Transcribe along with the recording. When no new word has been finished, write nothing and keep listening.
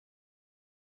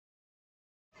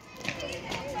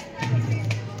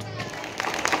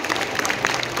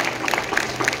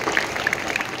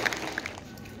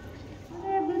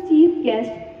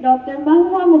Dr.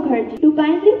 Mahua Mukherjee to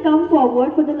kindly come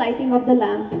forward for the lighting of the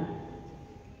lamp.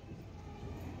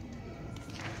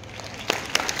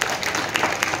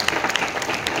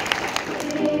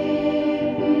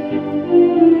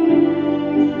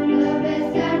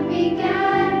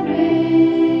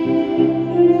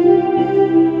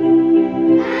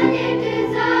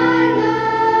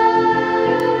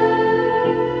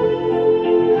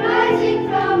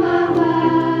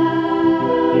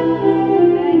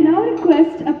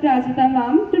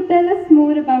 To tell us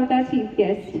more about our chief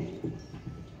guest.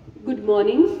 Good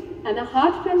morning and a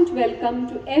heartfelt welcome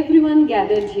to everyone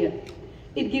gathered here.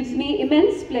 It gives me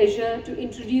immense pleasure to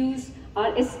introduce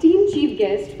our esteemed chief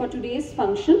guest for today's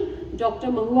function, Dr.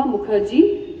 Mahua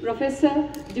Mukherjee, Professor,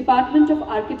 Department of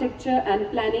Architecture and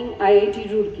Planning, IIT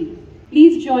Roorkee.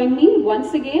 Please join me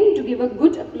once again to give a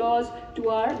good applause to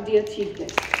our dear chief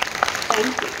guest.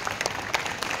 Thank you.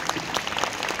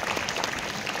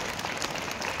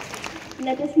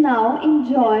 Let us now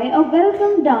enjoy a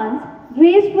welcome dance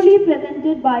gracefully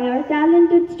presented by our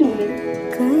talented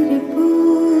students.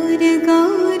 Karpur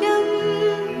Gauram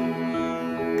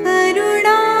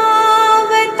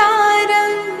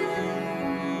Karunavataram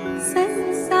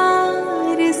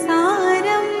Sansar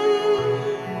Saram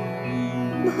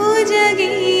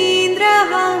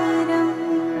Bhujagendraharam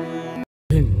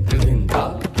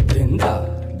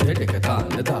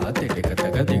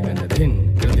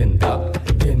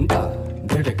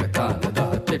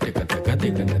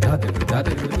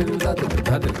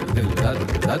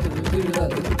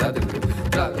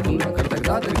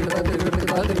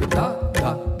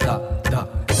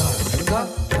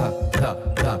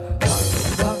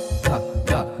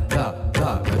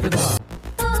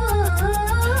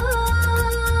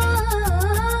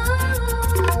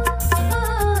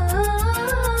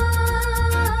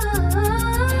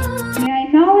May I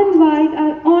now invite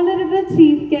our honorable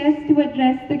chief guest to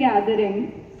address the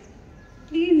gathering.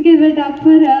 Please give it up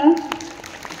for her.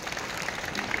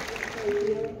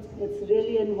 It's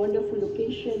really a wonderful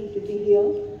occasion to be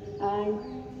here, and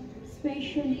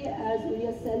especially as we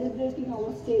are celebrating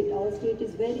our state. Our state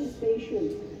is very special.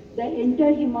 The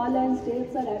entire Himalayan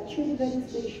states are actually very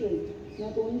special,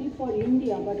 not only for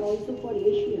India but also for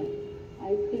Asia.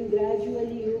 I think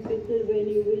gradually you people, when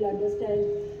you will understand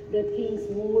the things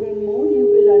more and more, you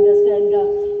will understand the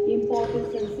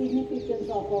importance and significance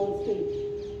of our state.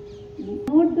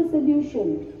 Not the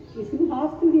solution. If you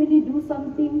have to really do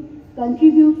something,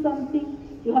 contribute something,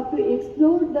 you have to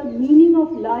explore the meaning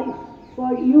of life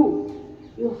for you.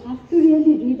 You have to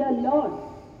really read a lot.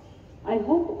 I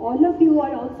hope all of you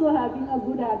are also having a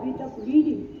good habit of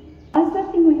reading. That's the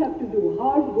thing we have to do,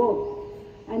 hard work.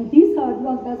 And this hard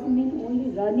work doesn't mean only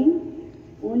running,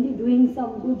 only doing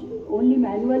some good, only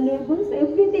manual labors.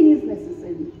 Everything is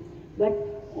necessary. But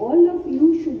all of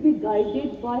you should be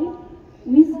guided by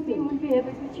wisdom. You will be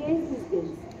able to change these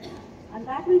games. And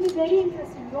that will be very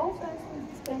interesting. Your friends will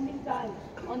be spending time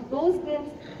on those games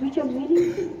which are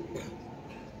meaningful.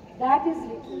 That is,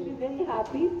 it will be very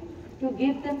happy to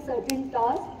give them certain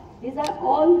tasks. These are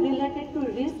all related to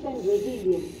risk and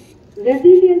resilience.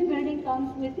 Resilience building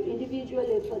comes with individual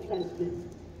efforts as well.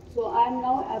 So I am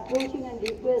now approaching and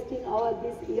requesting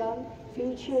these young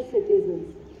future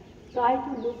citizens. Try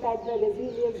to look at the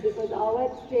resilience because our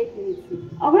state needs it.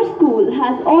 Our school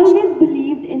has always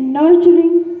believed in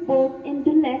nurturing both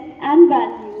intellect and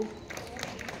values.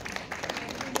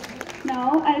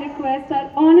 Now I request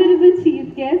our honorable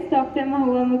chief guest, Dr.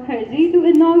 Mahua Mukherjee, to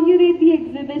inaugurate the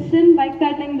exhibition by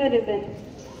cutting the ribbon.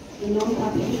 The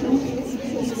non-participants,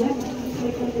 please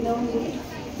click on the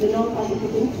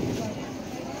non-participants.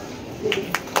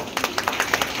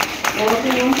 All the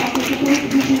non-participants,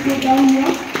 please go down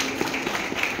here.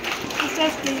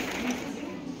 Sisters, please.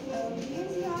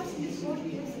 These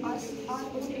arts us our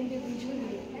own individual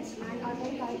uniqueness and our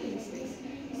own characteristics.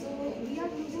 So we are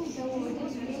using the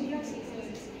words we are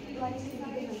successes to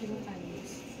identify the human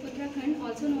families. Uttarakhand,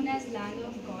 also known as Land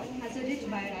of God, has a rich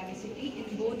biodiversity in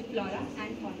both flora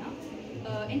and fauna.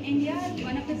 In India,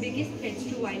 one of the biggest threats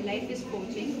to wildlife is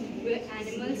poaching, where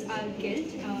animals are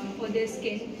killed for their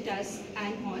skin, tusks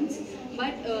and horns.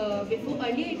 But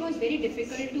earlier it was very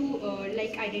difficult to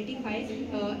identify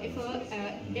if a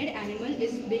dead animal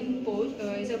is being poached,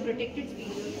 is a protected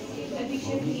species.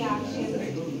 Efficient reaction,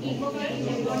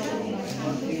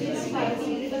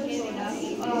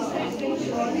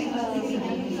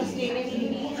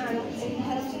 sustainability and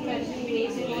helps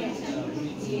maintain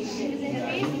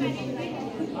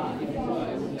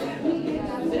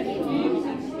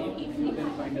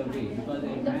find a way because a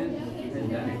man has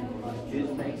done it.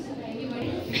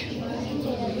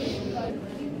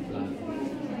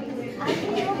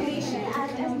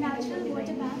 As a natural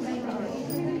water bank,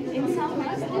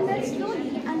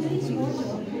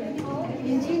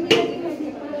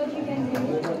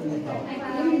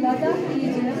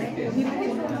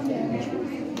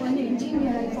 one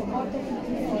engineer, I forgot that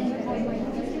name for my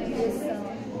this.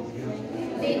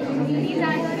 These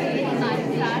are the very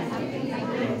stars.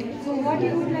 So what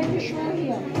you would like to show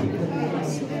here?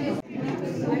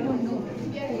 I don't know.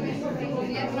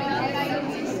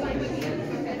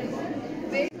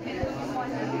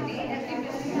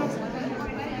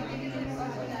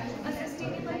 A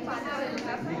sustainable path to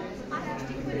development are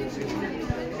acting for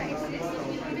natural crisis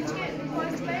which can be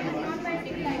caused by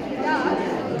non-binding the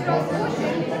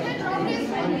proportion,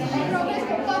 progress,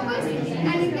 purpose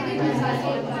and intelligence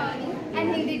and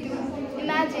Hindi too.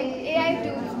 Imagine AI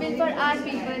tools built for our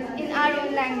people in our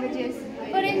own languages.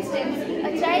 For instance,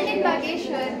 a child in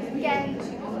Bageshwar can